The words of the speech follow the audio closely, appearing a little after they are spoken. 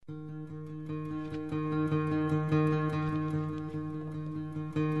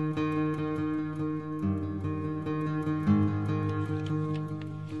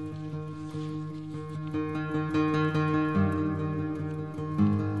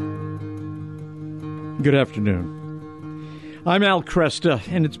Good afternoon. I'm Al Kresta,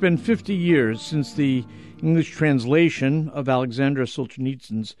 and it's been 50 years since the English translation of Alexander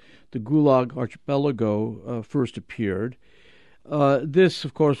Solzhenitsyn's The Gulag Archipelago first appeared. This,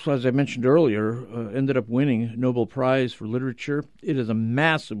 of course, as I mentioned earlier, ended up winning a Nobel Prize for Literature. It is a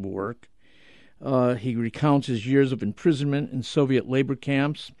massive work. He recounts his years of imprisonment in Soviet labor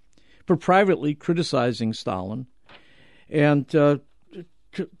camps for privately criticizing Stalin. And to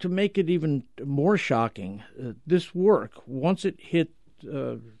make it even more shocking, this work, once it hit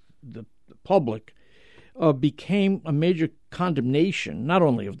the public, became a major condemnation, not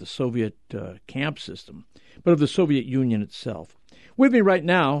only of the Soviet camp system, but of the Soviet Union itself. With me right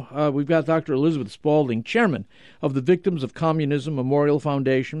now, we've got Dr. Elizabeth Spalding, chairman of the Victims of Communism Memorial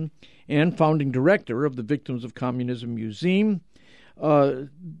Foundation and founding director of the Victims of Communism Museum.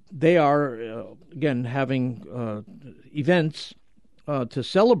 They are, again, having events to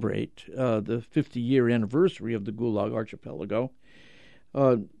celebrate the 50-year anniversary of the Gulag Archipelago.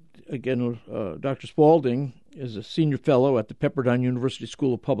 Dr. Spalding is a senior fellow at the Pepperdine University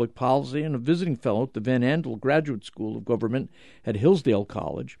School of Public Policy and a visiting fellow at the Van Andel Graduate School of Government at Hillsdale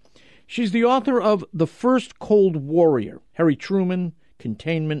College. She's the author of The First Cold Warrior, Harry Truman,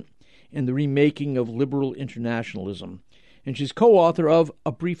 Containment, and the Remaking of Liberal Internationalism. And she's co-author of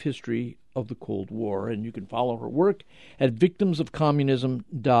A Brief History of the Cold War, and you can follow her work at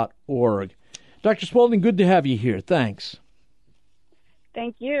victimsofcommunism.org. Dr. Spalding, good to have you here. Thanks.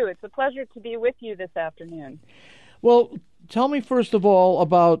 Thank you. It's a pleasure to be with you this afternoon. Well, tell me first of all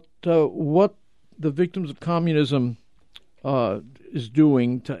about what the Victims of Communism is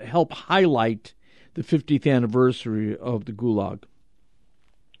doing to help highlight the 50th anniversary of the Gulag.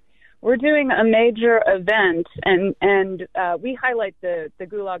 We're doing a major event, and we highlight the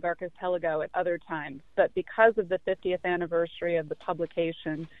Gulag Archipelago at other times, but because of the 50th anniversary of the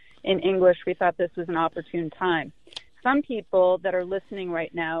publication in English, we thought this was an opportune time. Some people that are listening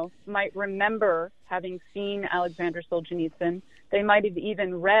right now might remember having seen Alexander Solzhenitsyn. They might have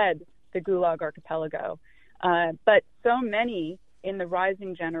even read the Gulag Archipelago. But so many in the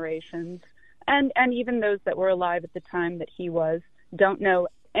rising generations, and even those that were alive at the time that he was, don't know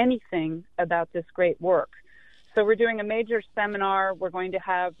anything about this great work. So we're doing a major seminar. We're going to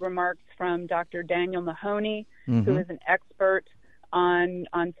have remarks from Dr. Daniel Mahoney, who is an expert on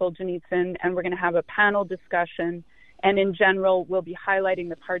Solzhenitsyn, and we're going to have a panel discussion. And in general, we'll be highlighting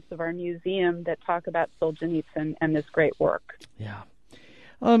the parts of our museum that talk about Solzhenitsyn and this great work. Yeah.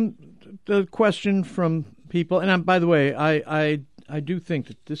 The question from people, and by the way, I do think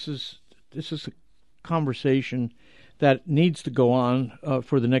that this is a conversation that needs to go on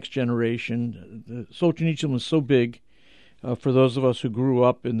for the next generation. Solzhenitsyn was so big for those of us who grew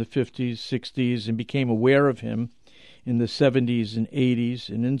up in the 50s, 60s, and became aware of him in the 70s and 80s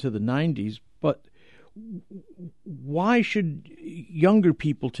and into the 90s. But why should younger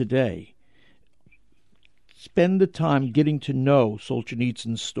people today spend the time getting to know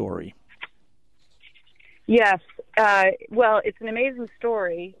Solzhenitsyn's story? Yes. Well, it's an amazing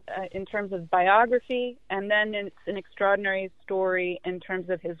story in terms of biography, and then it's an extraordinary story in terms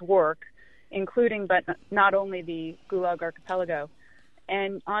of his work, including but not only the Gulag Archipelago.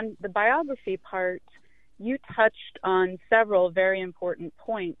 And on the biography part, you touched on several very important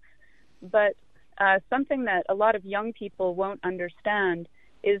points, but something that a lot of young people won't understand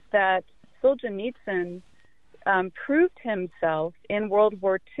is that Solzhenitsyn proved himself in World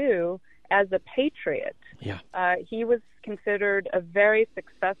War II as a patriot. Yeah. He was considered a very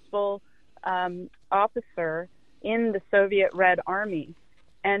successful officer in the Soviet Red Army.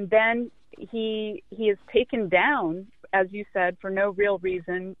 And then he is taken down, as you said, for no real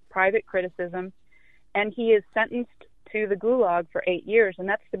reason, private criticism, and he is sentenced to the Gulag for 8 years. And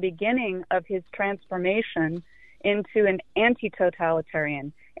that's the beginning of his transformation into an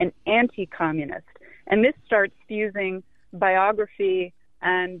anti-totalitarian, an anti-communist. And this starts fusing biography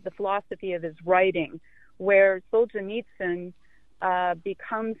and the philosophy of his writing, where Solzhenitsyn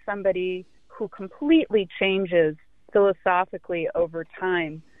becomes somebody who completely changes philosophically over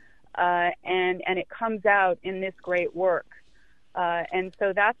time, and it comes out in this great work. And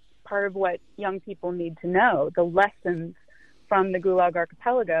so that's part of what young people need to know, the lessons from the Gulag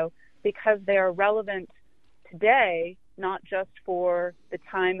Archipelago, because they are relevant today, not just for the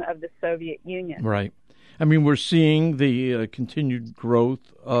time of the Soviet Union. Right. I mean, we're seeing the continued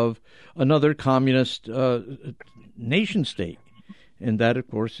growth of another communist nation state, and that, of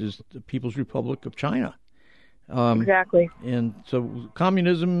course, is the People's Republic of China. Exactly. And so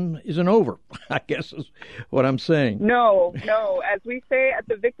communism isn't over, I guess is what I'm saying. No. As we say at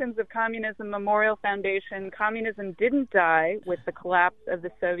the Victims of Communism Memorial Foundation, communism didn't die with the collapse of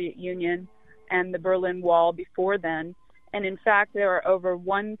the Soviet Union, and the Berlin Wall before then. And in fact, there are over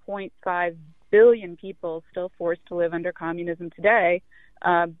 1.5 billion people still forced to live under communism today,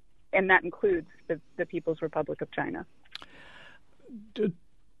 and that includes the People's Republic of China.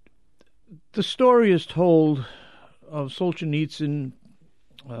 The story is told of Solzhenitsyn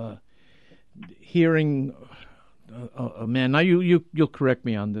hearing a man. Now you'll correct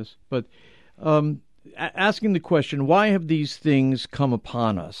me on this, but asking the question, why have these things come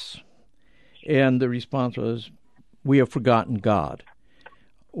upon us? And the response was, we have forgotten God.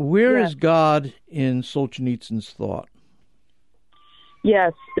 Where is God in Solzhenitsyn's thought?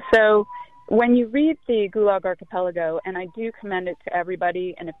 Yes. So when you read the Gulag Archipelago, and I do commend it to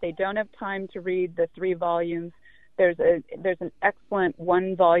everybody, and if they don't have time to read the 3 volumes, there's an excellent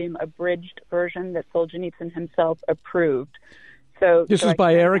 1-volume abridged version that Solzhenitsyn himself approved. So this is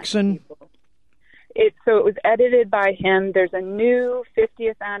by Erickson? It was edited by him. There's a new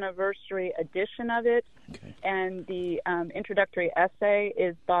 50th anniversary edition of it, okay. And the introductory essay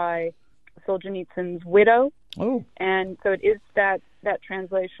is by Solzhenitsyn's widow. Oh. And so it is that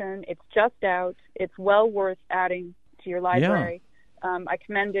translation. It's just out. It's well worth adding to your library. Yeah. I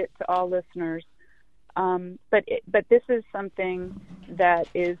commend it to all listeners. But this is something that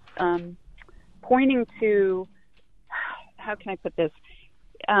is pointing to, how can I put this?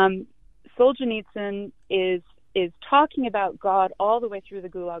 Solzhenitsyn is talking about God all the way through the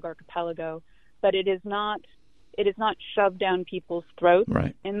Gulag Archipelago, but it is not shoved down people's throats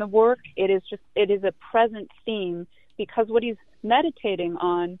in the work. It is a present theme, because what he's meditating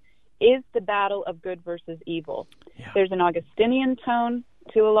on is the battle of good versus evil. Yeah. There's an Augustinian tone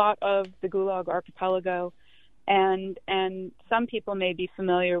to a lot of the Gulag Archipelago, and some people may be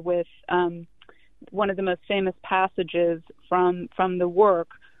familiar with one of the most famous passages from the work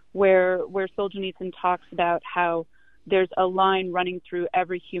where Solzhenitsyn talks about how there's a line running through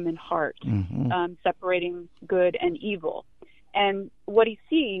every human heart, separating good and evil. And what he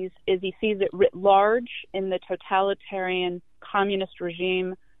sees it writ large in the totalitarian communist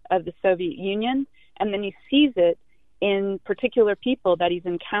regime of the Soviet Union, and then he sees it in particular people that he's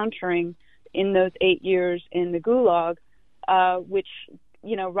encountering in those 8 years in the Gulag, which,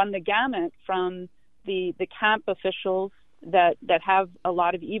 run the gamut from the camp officials that have a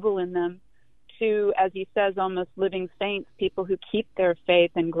lot of evil in them to, as he says, almost living saints, people who keep their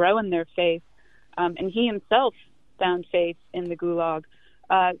faith and grow in their faith. And he himself found faith in the Gulag.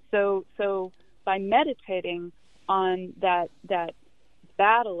 So by meditating on that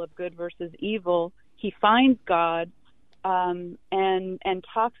battle of good versus evil, he finds God and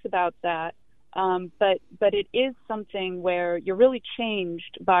talks about that. But it is something where you're really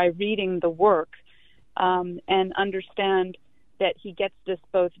changed by reading the work and understand that he gets this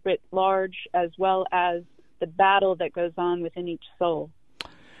both writ large as well as the battle that goes on within each soul.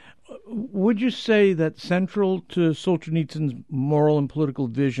 Would you say that central to Solzhenitsyn's moral and political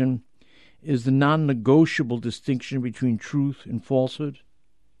vision is the non-negotiable distinction between truth and falsehood?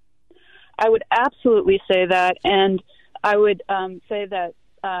 I would absolutely say that, and I would say that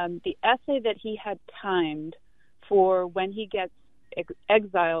the essay that he had timed for when he gets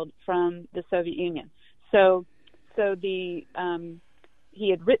exiled from the Soviet Union. So he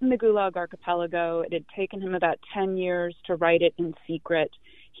had written the Gulag Archipelago. It had taken him about 10 years to write it in secret.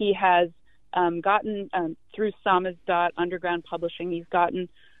 He has gotten, through Samizdat Underground Publishing, he's gotten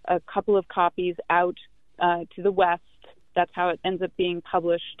a couple of copies out to the West. That's how it ends up being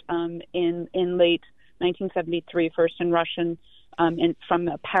published in late 1973, first in Russian from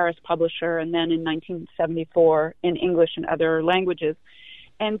a Paris publisher, and then in 1974 in English and other languages.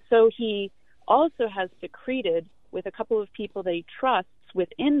 And so he also has secreted, with a couple of people that he trusts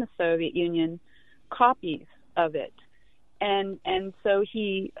within the Soviet Union, copies of it. And so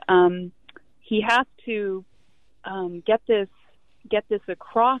he has to get this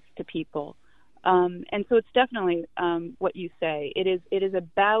across to people. And so it's definitely what you say. It is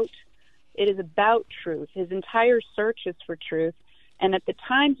about truth. His entire search is for truth. And at the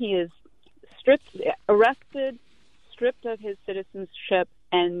time he is arrested, stripped of his citizenship,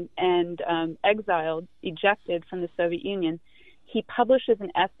 and exiled, ejected from the Soviet Union, he publishes an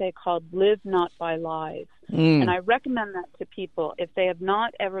essay called "Live Not by Lies." And I recommend that to people if they have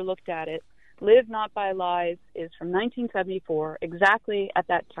not ever looked at it. "Live Not by Lies" is from 1974, exactly at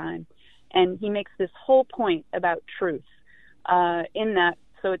that time. And he makes this whole point about truth in that.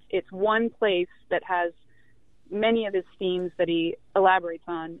 So it's one place that has many of his themes that he elaborates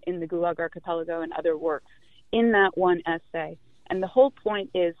on in the Gulag Archipelago and other works in that one essay. And the whole point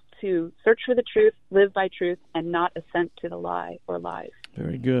is to search for the truth, live by truth, and not assent to the lie or lies.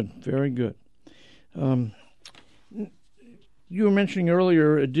 Very good, very good. you were mentioning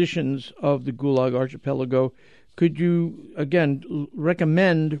earlier editions of the Gulag Archipelago. Could you, again,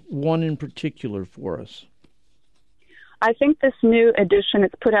 recommend one in particular for us? I think this new edition,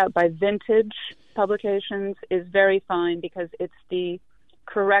 it's put out by Vintage Publications, is very fine because it's the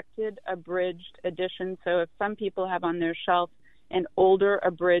corrected, abridged edition. So if some people have on their shelf an older,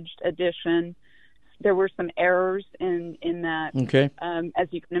 abridged edition, there were some errors in that. Okay. As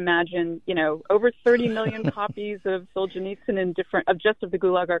you can imagine, over 30 million copies of Solzhenitsyn of the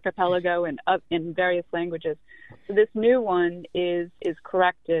Gulag Archipelago and in various languages. So this new one is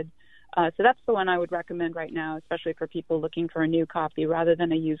corrected. So that's the one I would recommend right now, especially for people looking for a new copy rather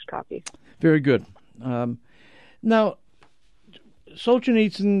than a used copy. Very good. Now,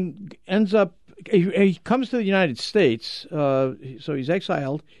 Solzhenitsyn ends up, he comes to the United States, so he's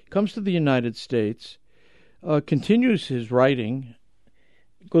exiled, comes to the United States, continues his writing,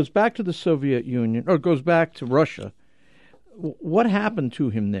 goes back to the Soviet Union, or goes back to Russia. What happened to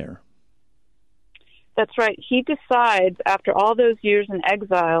him there? That's right. He decides, after all those years in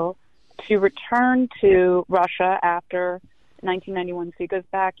exile, to return to Russia after 1991. So he goes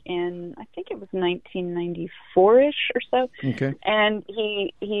back in, I think it was 1994-ish or so. Okay. And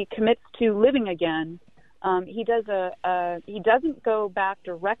he commits to living again. He doesn't go back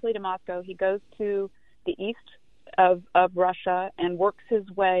directly to Moscow. He goes to the east of Russia and works his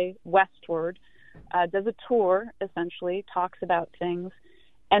way westward, does a tour, essentially, talks about things.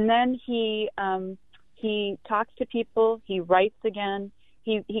 And then he talks to people, he writes again.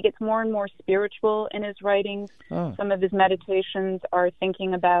 He gets more and more spiritual in his writings. Oh. Some of his meditations are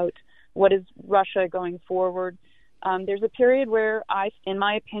thinking about what is Russia going forward. There's a period where in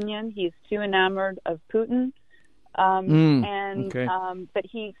my opinion, he's too enamored of Putin, but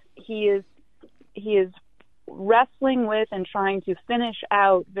he is wrestling with and trying to finish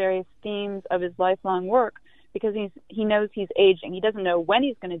out various themes of his lifelong work because he knows he's aging. He doesn't know when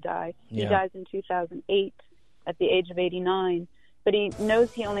he's going to die. Yeah. He dies in 2008 at the age of 89. But he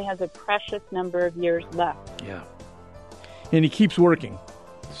knows he only has a precious number of years left. Yeah. And he keeps working.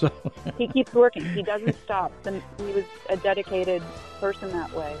 So he keeps working. He doesn't stop. And he was a dedicated person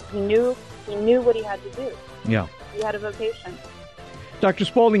that way. He knew what he had to do. Yeah. He had a vocation. Dr.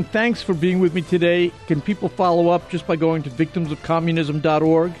 Spalding, thanks for being with me today. Can people follow up just by going to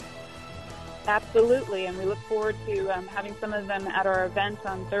victimsofcommunism.org? Absolutely. And we look forward to having some of them at our event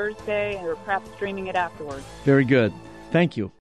on Thursday or perhaps streaming it afterwards. Very good. Thank you.